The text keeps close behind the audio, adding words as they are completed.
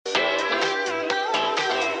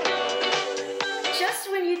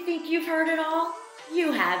think you've heard it all?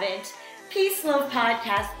 You haven't. Peace Love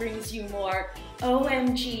Podcast brings you more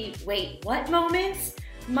OMG, wait, what moments?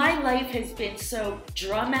 My life has been so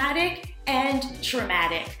dramatic and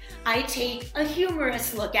traumatic. I take a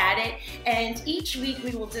humorous look at it, and each week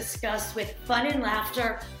we will discuss with fun and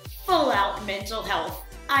laughter, full out mental health.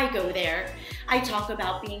 I go there. I talk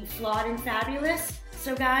about being flawed and fabulous.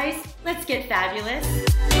 So guys, let's get fabulous.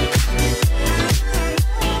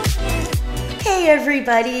 Hey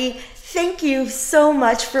everybody, thank you so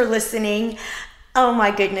much for listening. Oh my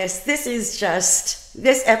goodness, this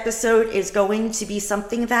episode is going to be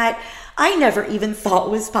something that I never even thought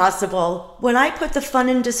was possible. When I put the fun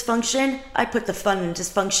in dysfunction, I put the fun in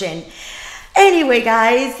dysfunction. Anyway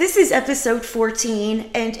guys, this is episode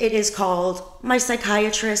 14 and it is called My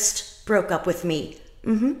Psychiatrist Broke Up With Me.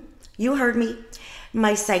 You heard me.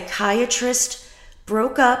 My psychiatrist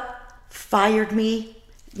broke up, fired me.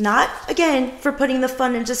 Not, again, for putting the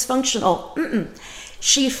fun in dysfunctional.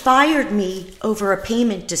 She fired me over a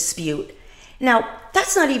payment dispute. Now,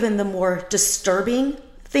 that's not even the more disturbing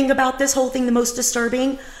thing about this whole thing. The most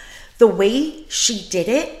disturbing, the way she did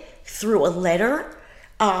it through a letter.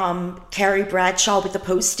 Carrie Bradshaw with the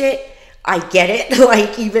Post-it. I get it,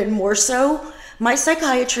 like even more so. My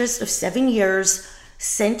psychiatrist of 7 years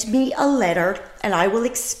sent me a letter, and I will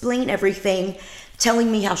explain everything,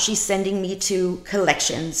 telling me how she's sending me to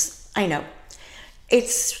collections. I know.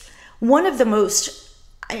 It's one of the most,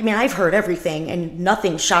 I've heard everything and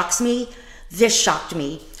nothing shocks me. This shocked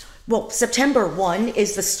me. Well, September 1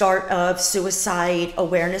 is the start of Suicide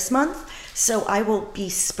Awareness Month, so I will be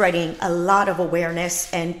spreading a lot of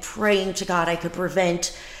awareness and praying to God I could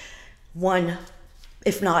prevent one,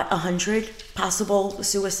 if not 100 possible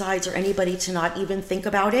suicides, or anybody to not even think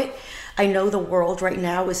about it. I know the world right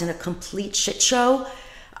now is in a complete shit show.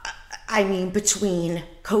 Between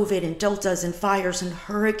COVID and deltas and fires and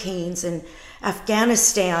hurricanes and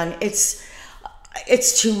Afghanistan, it's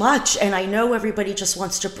too much. And I know everybody just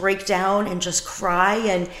wants to break down and just cry.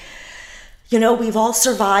 And, we've all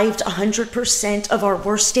survived 100% of our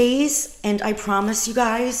worst days. And I promise you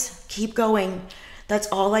guys, keep going. That's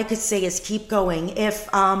all I could say is keep going. If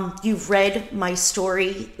you've read my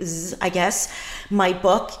story, I guess, my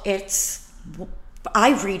book,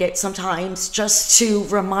 I read it sometimes just to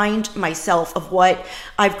remind myself of what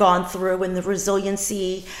I've gone through and the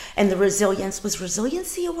resiliency and the resilience. Was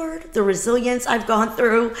resiliency a word? The resilience I've gone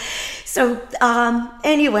through. So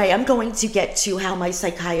anyway, I'm going to get to how my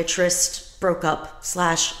psychiatrist broke up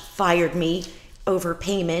 / fired me over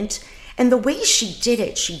payment. And the way she did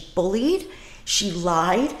it, she bullied, she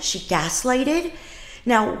lied, she gaslighted.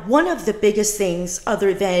 Now, one of the biggest things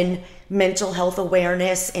other than mental health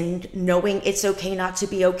awareness and knowing it's okay not to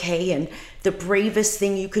be okay, and the bravest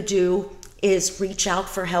thing you could do is reach out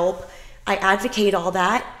for help. I advocate all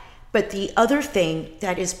that. But the other thing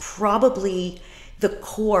that is probably the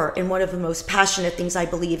core and one of the most passionate things I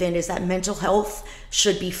believe in is that mental health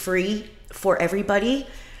should be free for everybody,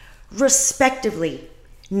 respectively.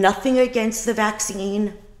 Nothing against the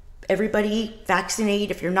vaccine. Everybody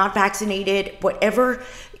vaccinate. If you're not vaccinated, whatever,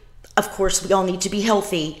 of course, we all need to be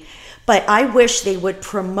healthy. But I wish they would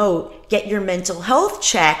promote get your mental health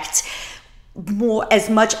checked more, as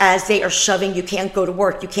much as they are shoving you can't go to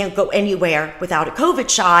work, you can't go anywhere without a COVID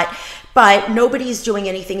shot. But nobody's doing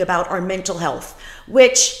anything about our mental health,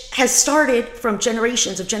 which has started from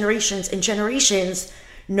generations and generations.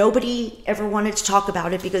 Nobody ever wanted to talk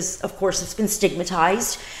about it because, of course, it's been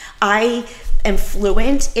stigmatized. I am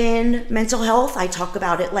fluent in mental health. I talk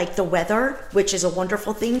about it like the weather, which is a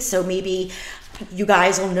wonderful thing. So maybe you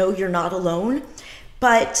guys will know you're not alone.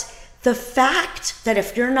 But the fact that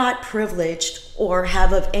if you're not privileged or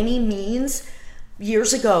have of any means,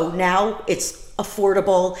 years ago, now it's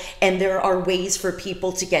affordable and there are ways for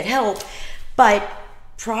people to get help. But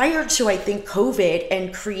prior to, I think, COVID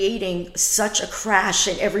and creating such a crash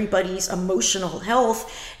in everybody's emotional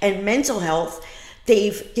health and mental health,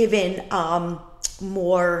 they've given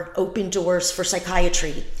more open doors for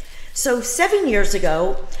psychiatry. So 7 years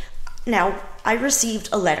ago, now I received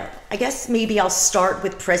a letter. I guess maybe I'll start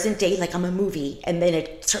with present day, like I'm a movie, and then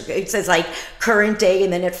it says like current day,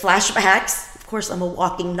 and then it flashbacks. Of course, I'm a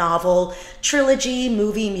walking novel, trilogy,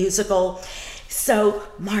 movie, musical. So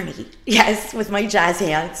Marnie, yes, with my jazz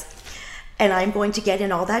hands. And I'm going to get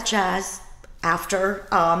in all that jazz after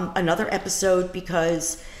another episode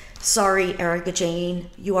because, sorry, Erica Jane,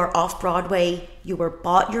 you are off Broadway. You were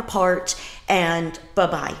bought your part and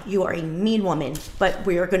bye-bye. You are a mean woman, but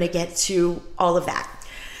we are going to get to all of that.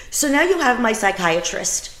 So now you have my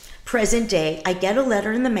psychiatrist, present day. I get a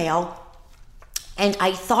letter in the mail And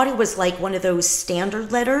I thought it was like one of those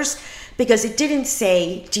standard letters because it didn't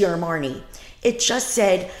say, Dear Marnie. It just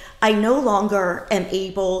said, I no longer am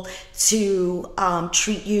able to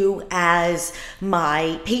treat you as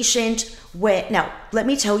my patient. Now, let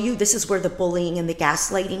me tell you, this is where the bullying and the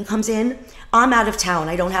gaslighting comes in. I'm out of town.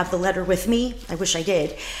 I don't have the letter with me. I wish I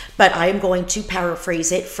did. But I am going to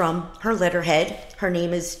paraphrase it from her letterhead. Her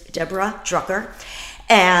name is Deborah Drucker.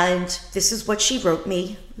 And this is what she wrote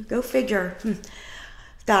me. Go figure.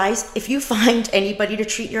 Guys, if you find anybody to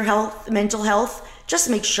treat your mental health, just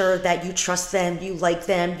make sure that you trust them, you like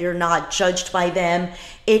them, you're not judged by them.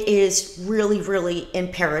 It is really, really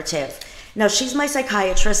imperative. Now, she's my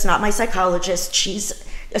psychiatrist, not my psychologist. She's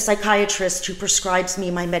a psychiatrist who prescribes me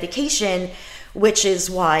my medication, which is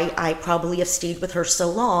why I probably have stayed with her so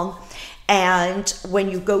long. And when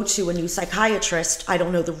you go to a new psychiatrist, I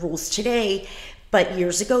don't know the rules today, but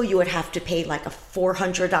years ago, you would have to pay like a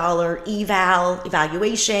 $400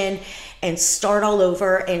 evaluation and start all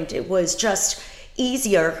over. And it was just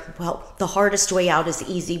easier. Well, the hardest way out is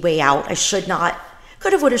the easy way out.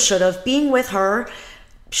 Could have, would have, should have. Being with her,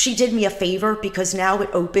 she did me a favor because now it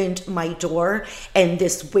opened my door and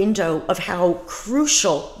this window of how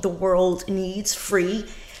crucial the world needs free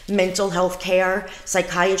mental health care,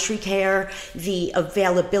 psychiatry care, the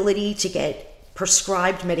availability to get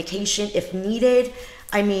prescribed medication if needed.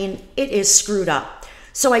 I mean, it is screwed up.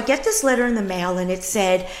 So I get this letter in the mail and it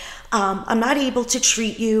said, I'm not able to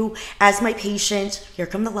treat you as my patient. Here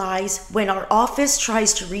come the lies. When our office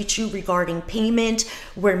tries to reach you regarding payment,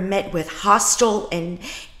 we're met with hostile and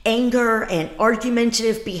anger and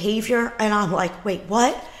argumentative behavior. And I'm like, wait,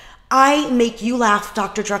 what? I make you laugh,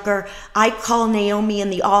 Dr. Drucker. I call Naomi in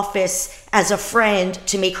the office as a friend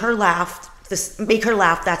to make her laugh. That's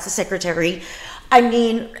the secretary. I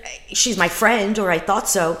mean, she's my friend, or I thought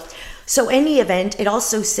so. So in any event, it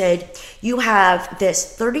also said, you have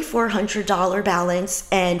this $3,400 balance,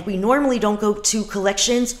 and we normally don't go to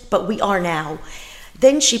collections, but we are now.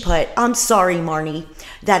 Then she put, I'm sorry, Marnie,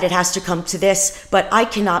 that it has to come to this, but I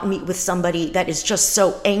cannot meet with somebody that is just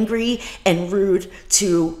so angry and rude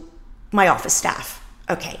to my office staff.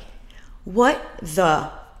 Okay, what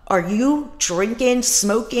the... Are you drinking,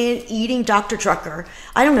 smoking, eating, Dr. Drucker?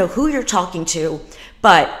 I don't know who you're talking to,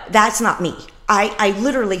 but that's not me. I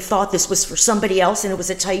literally thought this was for somebody else and it was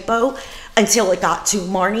a typo until it got to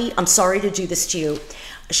Marnie. I'm sorry to do this to you.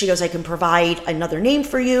 She goes, I can provide another name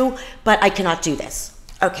for you, but I cannot do this.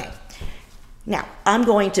 Okay. Now, I'm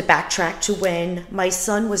going to backtrack to when my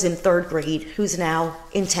son was in 3rd grade, who's now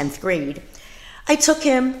in 10th grade. I took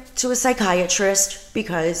him to a psychiatrist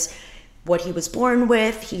because what he was born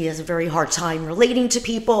with, he has a very hard time relating to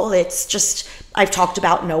people. It's just, I've talked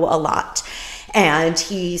about Noah a lot. And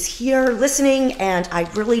he's here listening, and I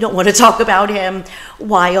really don't want to talk about him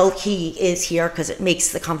while he is here because it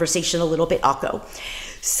makes the conversation a little bit awkward.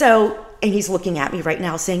 So, and he's looking at me right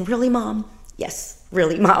now saying, really, Mom? Yes,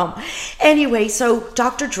 really, Mom. Anyway, so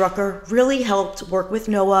Dr. Drucker really helped work with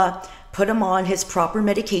Noah, put him on his proper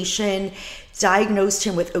medication, diagnosed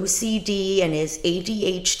him with OCD and his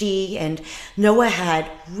ADHD, and Noah had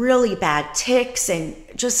really bad tics and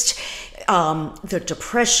just the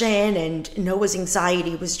depression, and Noah's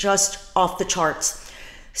anxiety was just off the charts.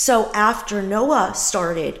 So after Noah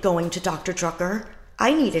started going to Dr. Drucker,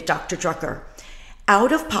 I needed Dr. Drucker.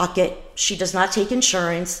 Out of pocket, she does not take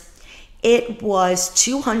insurance. It was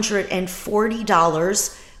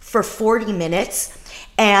 $240 for 40 minutes.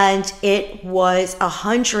 And it was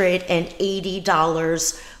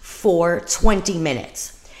 $180 for 20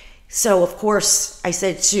 minutes. So, of course, I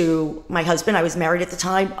said to my husband, I was married at the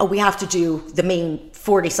time, we have to do the main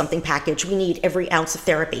 40-something package. We need every ounce of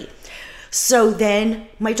therapy. So then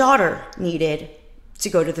my daughter needed to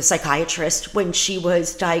go to the psychiatrist when she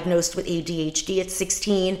was diagnosed with ADHD at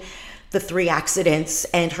 16. The 3 accidents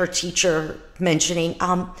and her teacher mentioning,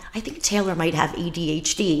 I think Taylor might have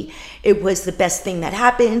ADHD. It was the best thing that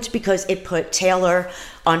happened because it put Taylor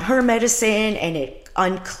on her medicine and it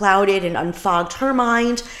unclouded and unfogged her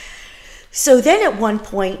mind. So then at one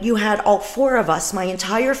point you had all 4 of us, my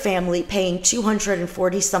entire family, paying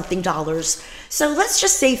 $240-something. So let's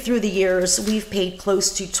just say through the years, we've paid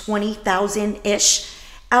close to $20,000-ish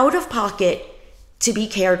out of pocket to be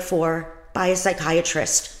cared for by a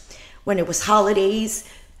psychiatrist. When it was holidays,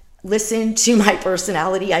 listen to my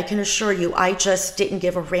personality. I can assure you, I just didn't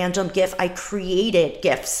give a random gift. I created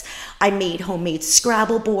gifts. I made homemade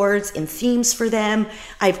Scrabble boards and themes for them.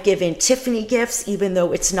 I've given Tiffany gifts, even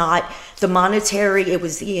though it's not the monetary, it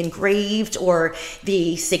was the engraved or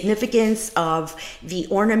the significance of the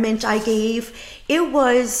ornament I gave. It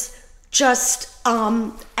was just,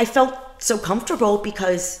 I felt so comfortable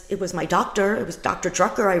because it was my doctor. It was Dr.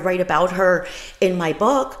 Drucker. I write about her in my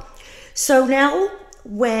book. So now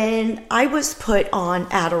when I was put on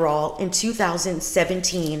Adderall in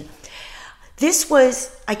 2017, this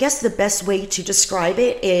was, I guess the best way to describe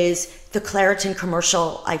it is the Claritin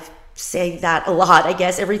commercial. I say that a lot, I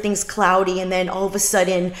guess. Everything's cloudy and then all of a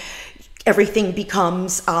sudden everything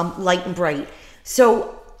becomes light and bright.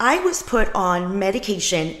 So I was put on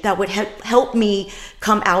medication that would help me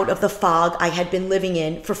come out of the fog I had been living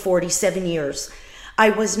in for 47 years. I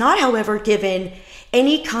was not, however, given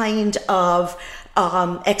any kind of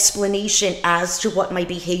explanation as to what my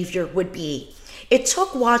behavior would be. It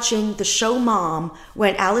took watching the show Mom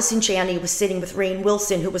when Allison Janney was sitting with Rainn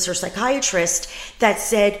Wilson, who was her psychiatrist, that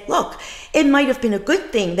said, look, it might have been a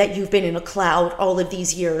good thing that you've been in a cloud all of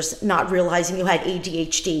these years, not realizing you had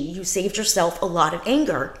ADHD. You saved yourself a lot of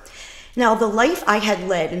anger. Now, the life I had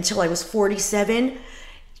led until I was 47,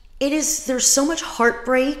 there's so much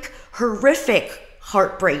heartbreak, horrific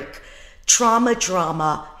heartbreak, trauma,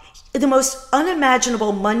 drama, the most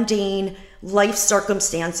unimaginable, mundane life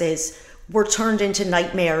circumstances were turned into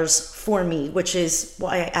nightmares for me, which is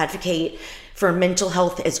why I advocate for mental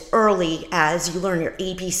health as early as you learn your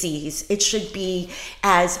ABCs. It should be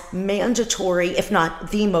as mandatory, if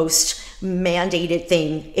not the most mandated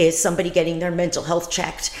thing, is somebody getting their mental health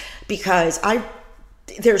checked, because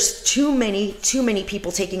there's too many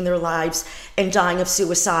people taking their lives and dying of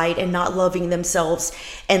suicide and not loving themselves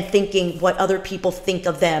and thinking what other people think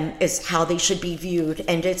of them is how they should be viewed,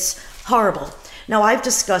 and it's horrible. Now, I've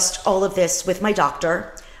discussed all of this with my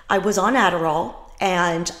doctor. I was on Adderall,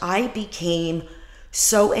 and I became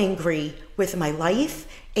so angry with my life,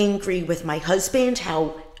 angry with my husband,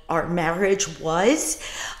 how our marriage was.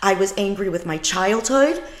 I was angry with my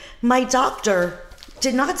childhood. My doctor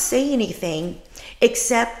did not say anything,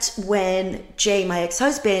 except when Jay, my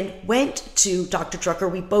ex-husband, went to Dr.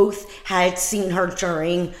 Drucker. We both had seen her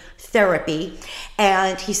during therapy,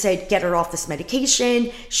 and he said, get her off this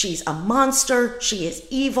medication. She's a monster. She is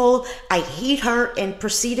evil. I hate her, and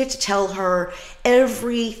proceeded to tell her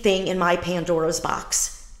everything in my Pandora's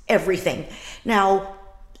box. Everything. Now,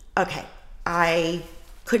 okay, I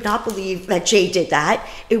could not believe that Jay did that.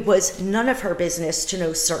 It was none of her business to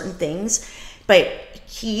know certain things, but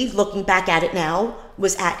he, looking back at it now,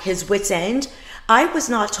 was at his wit's end. I was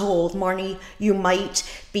not told, Marnie, you might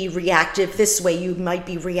be reactive this way, you might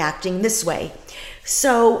be reacting this way.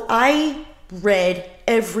 So I read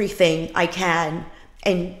everything I can,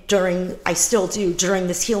 and I still do during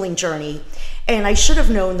this healing journey. And I should have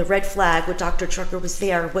known the red flag when Dr. Drucker was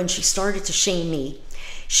there when she started to shame me.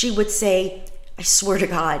 She would say, I swear to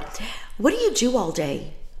God, what do you do all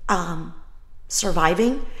day?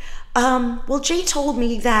 Surviving? Well, Jay told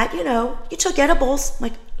me that, you took edibles. I'm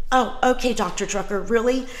like, oh, okay, Dr. Drucker,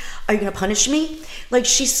 really? Are you going to punish me? Like,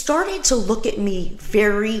 she started to look at me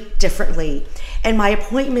very differently. And my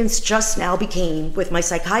appointments just now became with my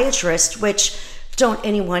psychiatrist, which don't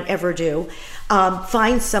anyone ever do.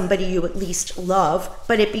 Find somebody you at least love,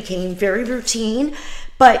 but it became very routine.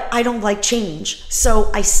 But I don't like change.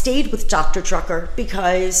 So I stayed with Dr. Drucker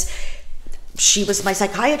because she was my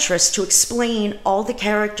psychiatrist to explain all the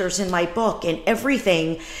characters in my book and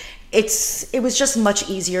everything. It was just much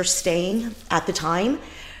easier staying at the time.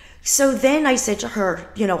 So then I said to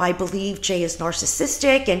her, I believe Jay is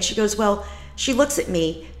narcissistic. And she goes, well, she looks at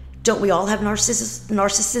me. Don't we all have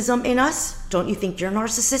narcissism in us? Don't you think you're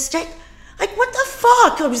narcissistic? Like, what the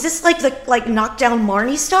fuck? Was this like knockdown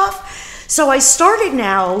Marnie stuff? So I started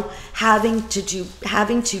now having to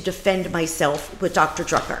defend myself with Dr.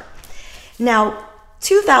 Drucker. Now,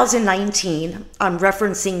 2019, I'm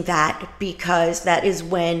referencing that because that is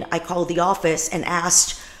when I called the office and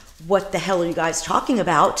asked, what the hell are you guys talking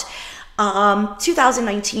about?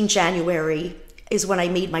 2019 January is when I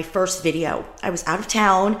made my first video. I was out of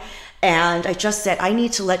town and I just said, I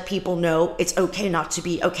need to let people know it's okay not to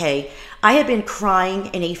be okay. I had been crying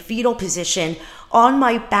in a fetal position on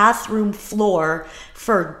my bathroom floor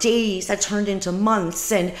for days that turned into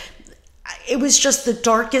months, and it was just the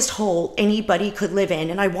darkest hole anybody could live in.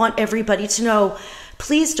 And I want everybody to know,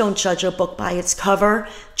 please don't judge a book by its cover.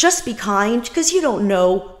 Just be kind, because you don't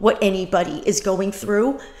know what anybody is going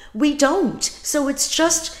through. We don't. So it's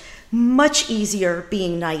just much easier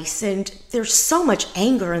being nice. And there's so much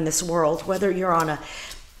anger in this world, whether you're on a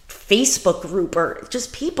Facebook group or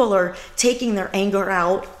just people are taking their anger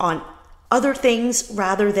out on other things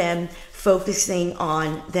rather than focusing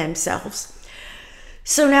on themselves.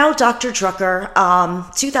 So now Dr. Drucker,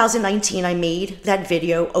 2019, I made that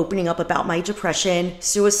video opening up about my depression,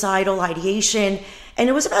 suicidal ideation, and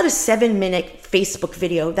it was about a 7-minute Facebook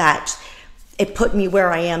video that it put me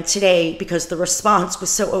where I am today because the response was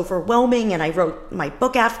so overwhelming. And I wrote my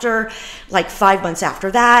book after, like 5 months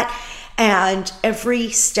after that. And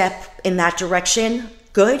every step in that direction,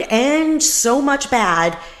 good and so much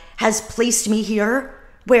bad, has placed me here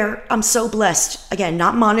where I'm so blessed. Again,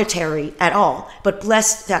 not monetary at all, but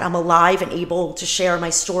blessed that I'm alive and able to share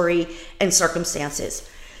my story and circumstances.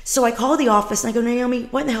 So I call the office and I go, Naomi,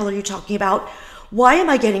 what in the hell are you talking about? Why am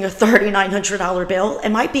I getting a $3,900 bill?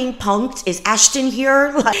 Am I being punked? Is Ashton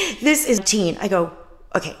here? Like, this is teen. I go,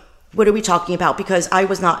 okay, what are we talking about? Because I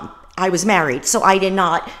was married, so I did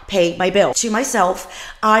not pay my bill. To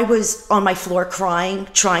myself, I was on my floor crying,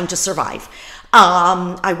 trying to survive.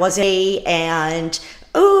 I was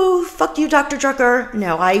oh, fuck you, Dr. Drucker.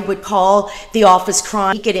 No, I would call the office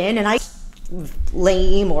crying, get in, and I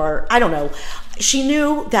lame, or I don't know. She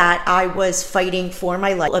knew that I was fighting for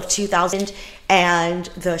my life of 2000, and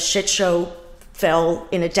the shit show fell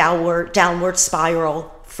in a downward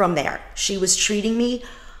spiral from there. She was treating me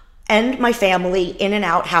and my family in and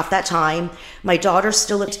out half that time. My daughter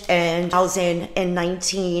still lived in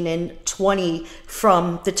 2019 and 20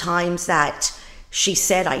 from the times that she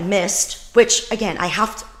said I missed, which again,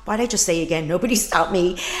 why'd I just say again? Nobody stopped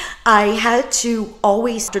me. I had to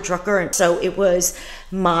always Dr. Drucker, and so it was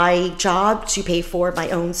my job to pay for my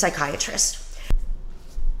own psychiatrist.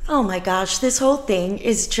 Oh my gosh, this whole thing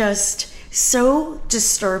is just so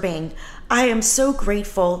disturbing. I am so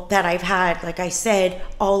grateful that I've had, like I said,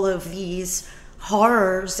 all of these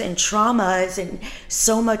horrors and traumas and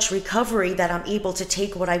so much recovery that I'm able to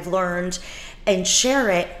take what I've learned and share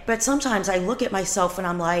it. But sometimes I look at myself and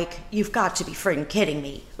I'm like, you've got to be freaking kidding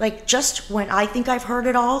me. Like, just when I think I've heard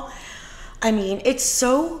it all, I mean, it's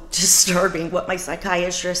so disturbing what my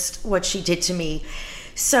psychiatrist, what she did to me.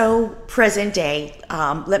 So present day,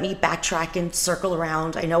 let me backtrack and circle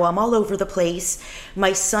around. I know I'm all over the place.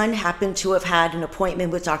 My son happened to have had an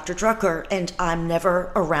appointment with Dr. Drucker, and I'm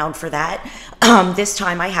never around for that. This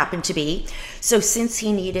time I happened to be. So since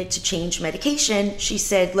he needed to change medication, she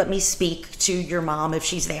said, let me speak to your mom if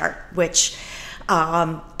she's there, which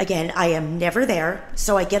again, I am never there.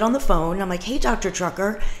 So I get on the phone. I'm like, hey, Dr.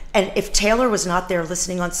 Drucker. And if Taylor was not there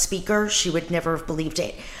listening on speaker, she would never have believed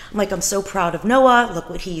it. I'm like, I'm so proud of Noah. Look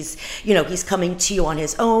what he's coming to you on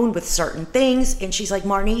his own with certain things. And she's like,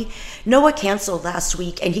 Marnie, Noah canceled last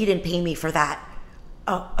week and he didn't pay me for that.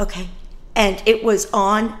 Oh, okay. And it was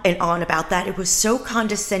on and on about that. It was so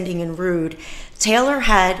condescending and rude. Taylor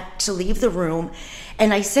had to leave the room.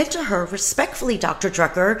 And I said to her, respectfully, Dr.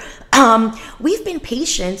 Drucker, we've been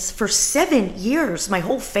patients for 7 years, my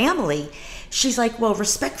whole family. She's like, well,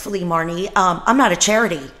 respectfully, Marnie, I'm not a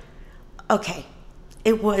charity. Okay.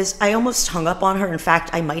 I almost hung up on her. In fact,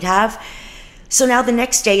 I might have. So now the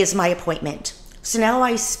next day is my appointment. So now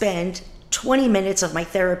I spend 20 minutes of my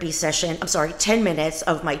therapy session, 10 minutes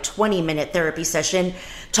of my 20-minute therapy session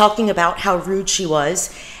talking about how rude she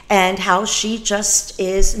was and how she just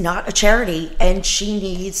is not a charity, and she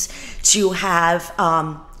needs to have,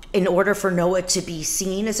 in order for Noah to be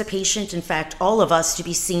seen as a patient, in fact, all of us to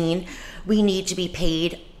be seen, she needs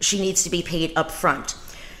to be paid up front.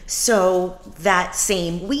 So that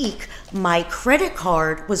same week, my credit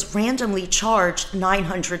card was randomly charged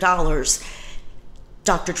 $900.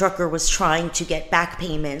 Dr. Drucker was trying to get back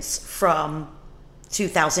payments from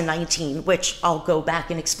 2019, which I'll go back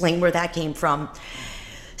and explain where that came from.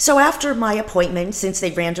 So after my appointment, since they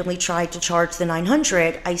randomly tried to charge the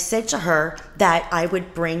 $900, I said to her that I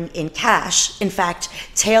would bring in cash. In fact,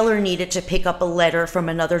 Taylor needed to pick up a letter from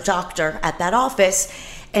another doctor at that office,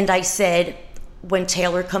 and I said, when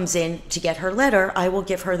Taylor comes in to get her letter, I will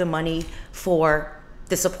give her the money for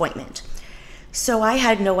this appointment. So I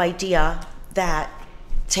had no idea that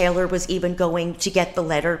Taylor was even going to get the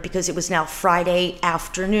letter, because it was now Friday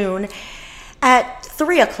afternoon at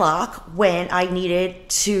 3:00 when I needed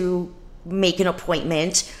to make an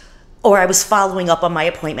appointment, or I was following up on my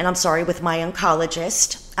appointment, with my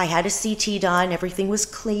oncologist. I had a CT done. Everything was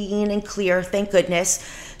clean and clear, thank goodness.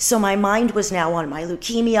 So my mind was now on my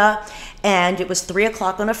leukemia, and it was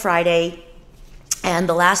 3:00 on a Friday, and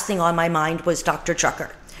the last thing on my mind was Dr.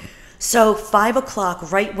 Drucker. So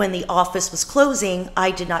 5:00, right when the office was closing, I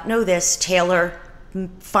did not know this, Taylor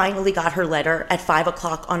finally got her letter at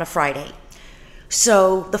 5:00 on a Friday.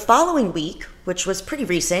 So the following week, which was pretty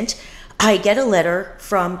recent, I get a letter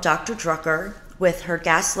from Dr. Drucker with her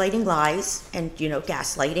gaslighting lies. And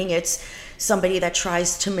gaslighting, it's somebody that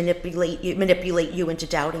tries to manipulate you into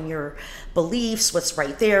doubting your beliefs, what's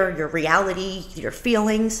right there, your reality, your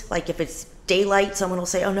feelings. Like if it's daylight, someone will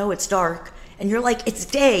say, oh no, it's dark. And you're like, it's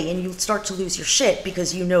day, and you start to lose your shit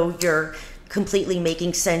because you're completely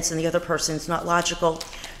making sense and the other person's not logical.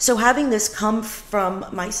 So having this come from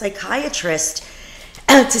my psychiatrist,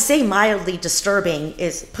 to say mildly disturbing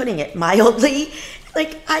is putting it mildly.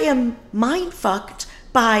 Like, I am mind fucked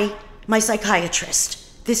by my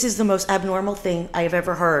psychiatrist. This is the most abnormal thing I have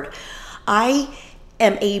ever heard. I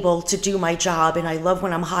am able to do my job, and I love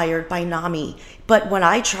when I'm hired by NAMI. But when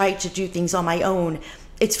I try to do things on my own,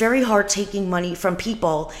 it's very hard taking money from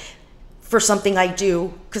people for something I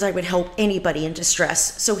do, because I would help anybody in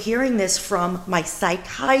distress. So hearing this from my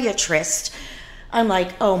psychiatrist, I'm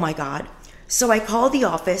like, oh my God. So I called the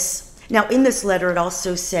office. Now in this letter, it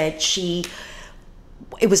also said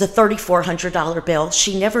it was a $3,400 bill.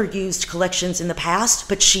 She never used collections in the past,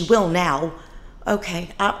 but she will now. Okay,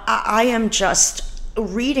 I am just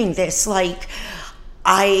reading this like,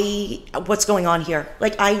 what's going on here?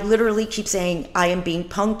 Like, I literally keep saying, I am being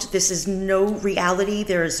punked. This is no reality.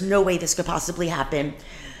 There is no way this could possibly happen.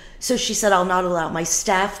 So she said, I'll not allow my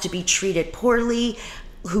staff to be treated poorly,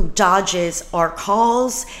 who dodges our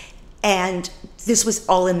calls. And this was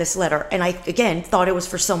all in this letter. And I, again, thought it was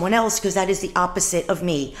for someone else, because that is the opposite of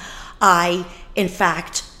me. I, in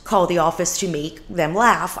fact, call the office to make them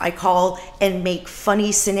laugh. I call and make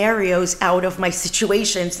funny scenarios out of my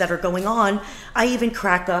situations that are going on. I even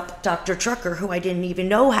crack up Dr. Trucker, who I didn't even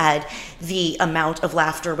know had the amount of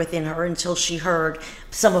laughter within her until she heard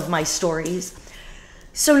some of my stories.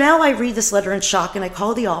 So now I read this letter in shock, and I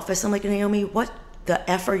call the office. I'm like, Naomi, what the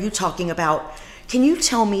F are you talking about? Can you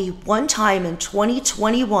tell me one time in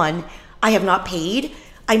 2021 I have not paid?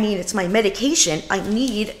 I mean, it's my medication. I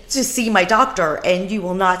need to see my doctor, and you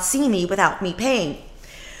will not see me without me paying.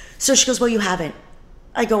 So she goes, well, you haven't.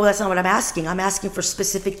 I go, well, that's not what I'm asking. I'm asking for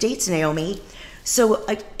specific dates, Naomi. So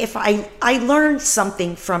if I learned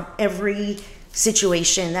something from every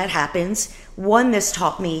situation that happens. One, this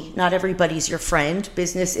taught me not everybody's your friend.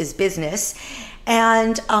 Business is business.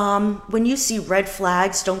 And when you see red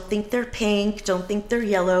flags, don't think they're pink, don't think they're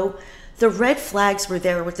yellow. The red flags were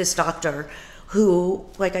there with this doctor who,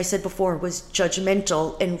 like I said before, was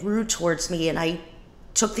judgmental and rude towards me, and I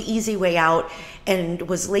took the easy way out and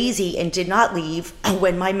was lazy and did not leave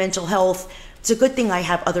when my mental health, it's a good thing I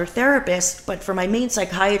have other therapists, but for my main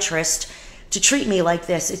psychiatrist to treat me like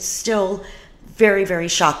this, it's still very, very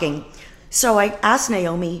shocking. So I asked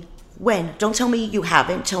Naomi, when? Don't tell me you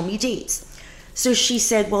haven't, tell me dates. So she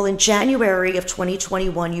said, well, in January of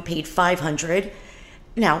 2021, you paid $500.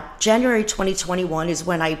 Now, January 2021 is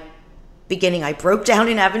when I broke down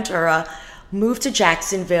in Aventura, moved to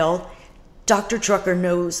Jacksonville. Dr. Drucker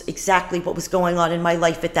knows exactly what was going on in my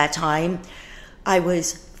life at that time. I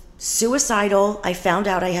was suicidal. I found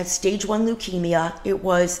out I had stage 1 leukemia. It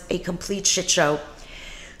was a complete shit show.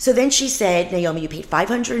 So then she said, Naomi, you paid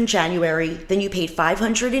 $500 in January, then you paid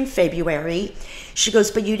 $500 in February. She goes,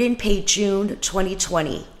 but you didn't pay June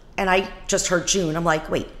 2020. And I just heard June. I'm like,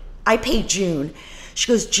 wait, I paid June. She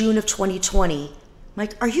goes, June of 2020. I'm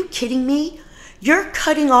like, are you kidding me? You're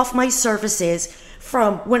cutting off my services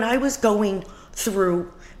from when I was going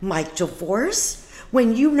through my divorce,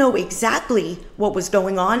 when you know exactly what was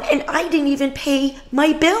going on, and I didn't even pay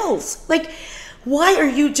my bills. Like, why are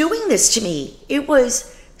you doing this to me? It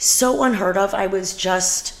was so unheard of. I was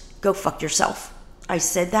just, go fuck yourself. I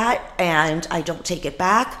said that, and I don't take it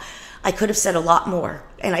back. I could have said a lot more.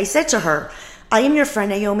 And I said to her, I am your friend,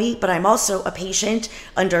 Naomi, but I'm also a patient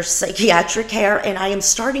under psychiatric care, and I am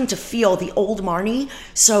starting to feel the old Marnie,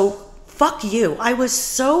 so fuck you. I was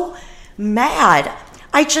so mad.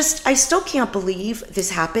 I still can't believe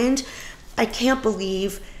this happened. I can't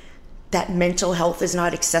believe that mental health is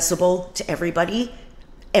not accessible to everybody.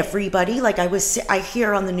 Like I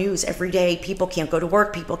hear on the news every day, people can't go to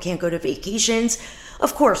work, people can't go to vacations.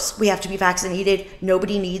 Of course, we have to be vaccinated.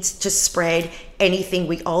 Nobody needs to spread anything.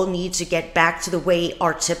 We all need to get back to the way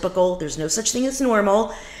our typical, there's no such thing as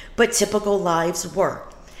normal, but typical lives were.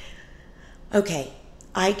 Okay,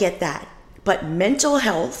 I get that. But mental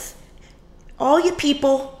health, all you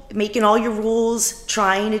people making all your rules,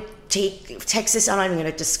 trying to take Texas, I'm not even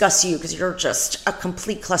going to discuss you because you're just a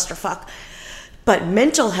complete clusterfuck. But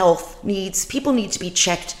mental health people need to be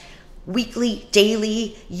checked weekly,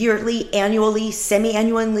 daily, yearly, annually,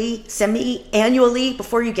 semi-annually,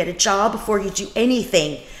 before you get a job, before you do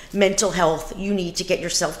anything. Mental health, you need to get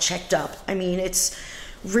yourself checked up. I mean, it's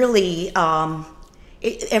really,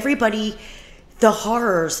 everybody, the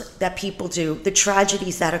horrors that people do, the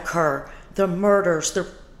tragedies that occur, the murders, the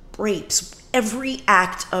rapes, every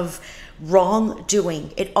act of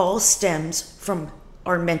wrongdoing, it all stems from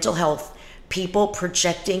our mental health. People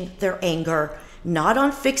projecting their anger, not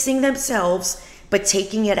on fixing themselves, but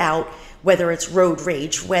taking it out whether it's road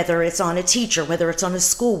rage, whether it's on a teacher, whether it's on a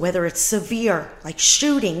school, whether it's severe, like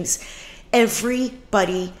shootings.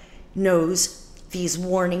 Everybody knows these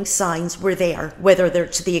warning signs were there, whether they're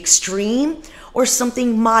to the extreme or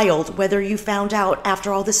something mild, whether you found out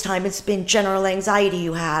after all this time it's been general anxiety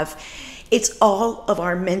you have. It's all of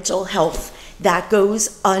our mental health that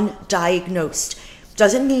goes undiagnosed.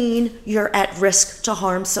 Doesn't mean you're at risk to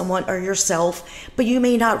harm someone or yourself, but you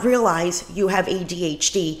may not realize you have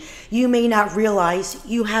ADHD. You may not realize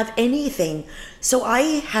you have anything. So I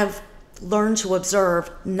have learned to observe,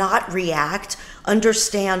 not react,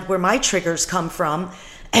 understand where my triggers come from,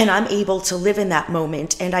 and I'm able to live in that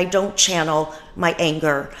moment, and I don't channel my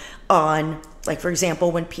anger on, like, for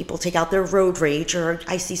example, when people take out their road rage or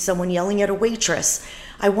I see someone yelling at a waitress.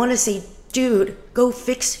 I want to say, dude, go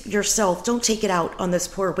fix yourself. Don't take it out on this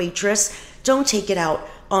poor waitress. Don't take it out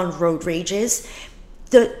on road rages.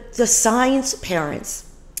 The signs,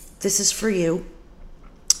 parents, this is for you.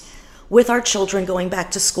 With our children going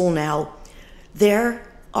back to school now, there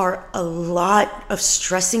are a lot of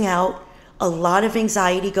stressing out, a lot of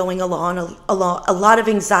anxiety going along, a lot of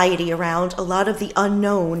anxiety around, a lot of the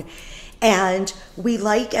unknown. And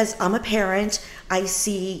as I'm a parent, I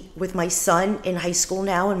see with my son in high school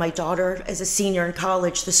now and my daughter as a senior in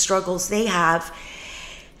college, the struggles they have.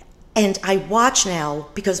 And I watch now,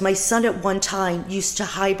 because my son at one time used to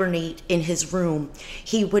hibernate in his room.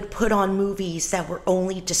 He would put on movies that were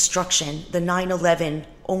only destruction, the 9/11,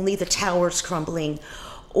 only the towers crumbling,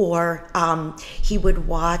 or he would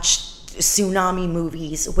watch tsunami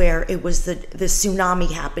movies where it was the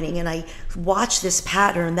tsunami happening. And I watched this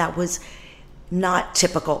pattern that was not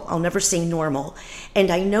typical. I'll never say normal. And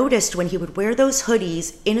I noticed when he would wear those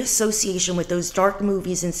hoodies in association with those dark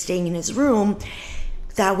movies and staying in his room,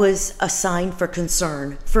 that was a sign for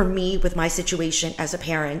concern for me with my situation as a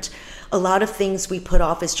parent. A lot of things we put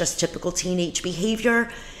off as just typical teenage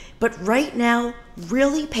behavior. But right now,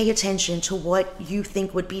 really pay attention to what you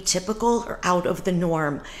think would be typical or out of the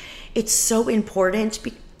norm. It's so important.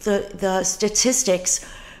 The statistics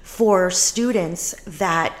for students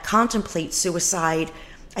that contemplate suicide,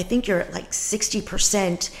 I think you're at like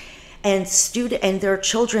 60%. And there are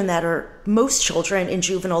children most children in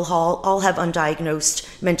juvenile hall all have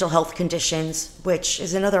undiagnosed mental health conditions, which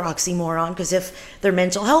is another oxymoron, because if their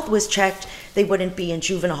mental health was checked, they wouldn't be in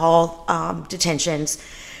juvenile hall detentions.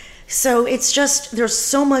 So it's just, there's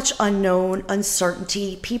so much unknown,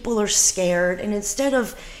 uncertainty. People are scared. And instead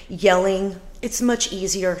of yelling, it's much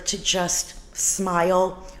easier to just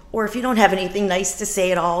smile. Or if you don't have anything nice to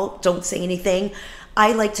say at all, don't say anything.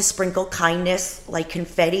 I like to sprinkle kindness like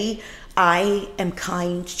confetti. I am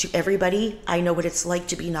kind to everybody. I know what it's like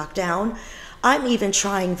to be knocked down. I'm even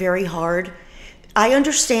trying very hard. I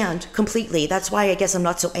understand completely. That's why I guess I'm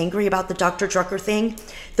not so angry about the Dr. Drucker thing.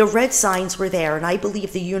 The red signs were there, and I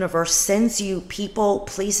believe the universe sends you people,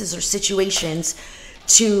 places, or situations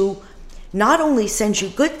to not only send you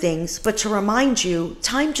good things, but to remind you,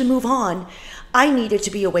 time to move on. I needed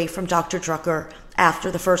to be away from Dr. Drucker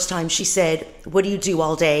after the first time she said, "What do you do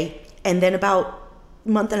all day?" And then about a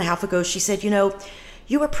month and a half ago, she said,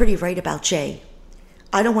 you were pretty right about Jay.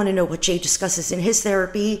 I don't want to know what Jay discusses in his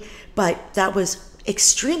therapy, but that was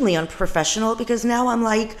extremely unprofessional, because now I'm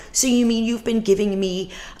like, so you mean you've been giving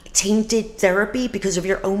me tainted therapy because of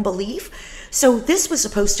your own belief? So this was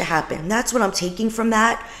supposed to happen. That's what I'm taking from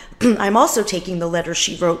that. I'm also taking the letter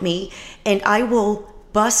she wrote me, and I will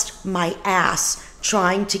bust my ass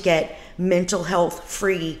trying to get mental health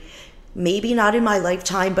free. Maybe not in my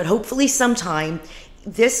lifetime, but hopefully sometime.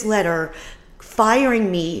 This letter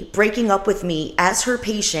firing me, breaking up with me as her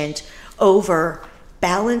patient over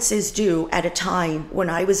balance is due at a time when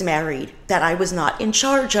I was married that I was not in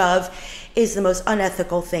charge of is the most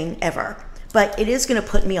unethical thing ever. But it is going to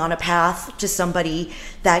put me on a path to somebody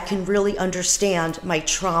that can really understand my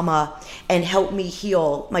trauma and help me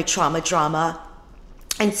heal my trauma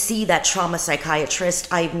and see that trauma psychiatrist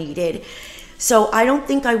I've needed. So I don't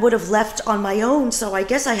think I would have left on my own. So I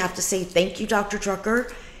guess I have to say thank you, Dr.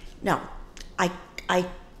 Drucker. No, I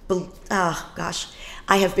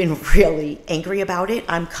have been really angry about it.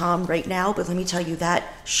 I'm calm right now, but let me tell you, that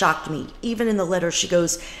shocked me. Even in the letter, she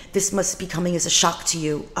goes, "This must be coming as a shock to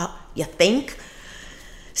you." You think?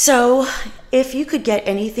 So if you could get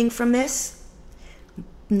anything from this,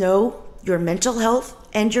 know your mental health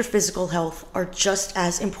and your physical health are just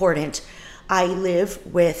as important. I live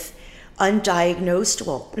with undiagnosed,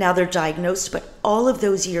 well, now they're diagnosed, but all of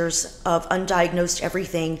those years of undiagnosed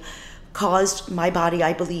everything caused my body,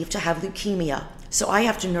 I believe, to have leukemia. So I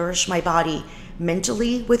have to nourish my body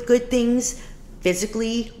mentally with good things,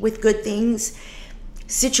 physically with good things.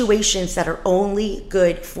 situations that are only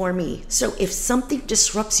good for me. So if something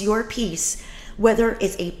disrupts your peace, whether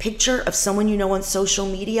it's a picture of someone you know on social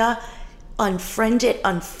media, unfriend it,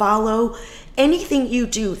 unfollow, anything you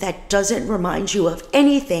do that doesn't remind you of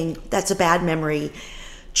anything that's a bad memory.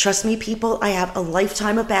 Trust me, people, I have a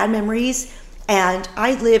lifetime of bad memories, and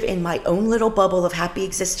I live in my own little bubble of happy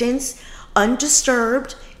existence,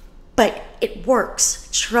 undisturbed, but it works.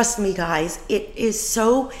 Trust me, guys, it is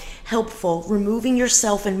so helpful removing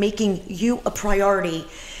yourself and making you a priority.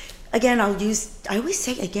 Again, I always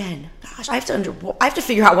say again, gosh, I have to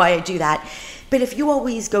figure out why I do that. But if you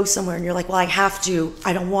always go somewhere and you're like, well,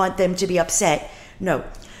 I don't want them to be upset. No,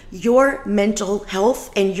 your mental health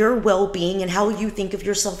and your well-being and how you think of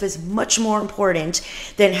yourself is much more important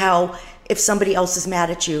than how if somebody else is mad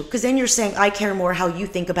at you. Because then you're saying, I care more how you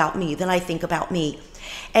think about me than I think about me.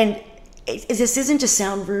 And this isn't to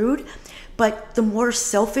sound rude, but the more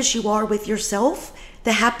selfish you are with yourself,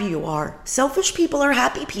 the happier you are. Selfish people are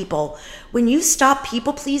happy people. When you stop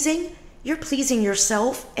people pleasing, you're pleasing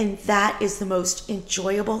yourself, and that is the most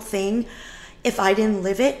enjoyable thing. If I didn't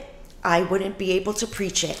live it, I wouldn't be able to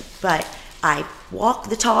preach it. But I walk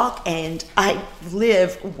the talk and I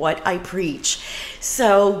live what I preach.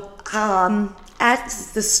 So at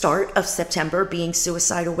the start of September, being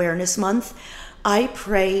Suicide Awareness Month, I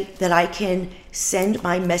pray that I can send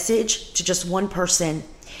my message to just one person.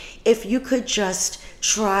 If you could just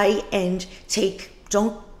try and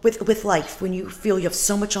with life, when you feel you have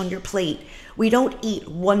so much on your plate, we don't eat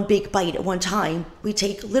one big bite at one time. We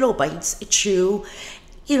take little bites, chew,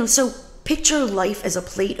 so picture life as a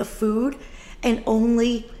plate of food and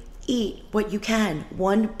only eat what you can,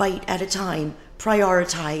 one bite at a time.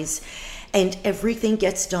 Prioritize, and everything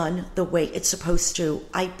gets done the way it's supposed to.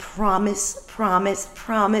 I promise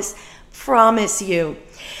you.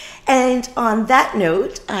 And on that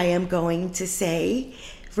note, I am going to say,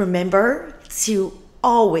 remember to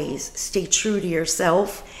always stay true to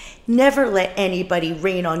yourself. Never let anybody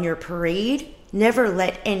rain on your parade. Never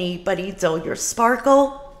let anybody dull your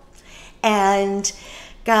sparkle. And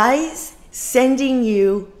guys, sending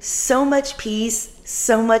you so much peace,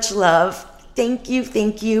 so much love. Thank you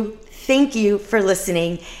for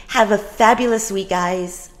listening. Have a fabulous week,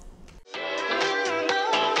 guys.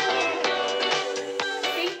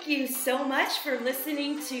 Thank you so much for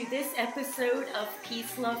listening to this episode of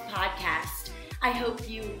Peace Love Podcast. I hope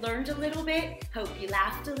you learned a little bit, hope you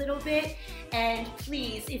laughed a little bit, and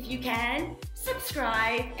please, if you can,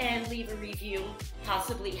 subscribe and leave a review,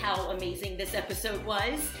 possibly how amazing this episode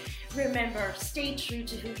was. Remember, stay true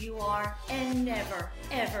to who you are and never,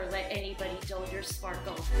 ever let anybody dull your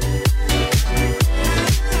sparkle.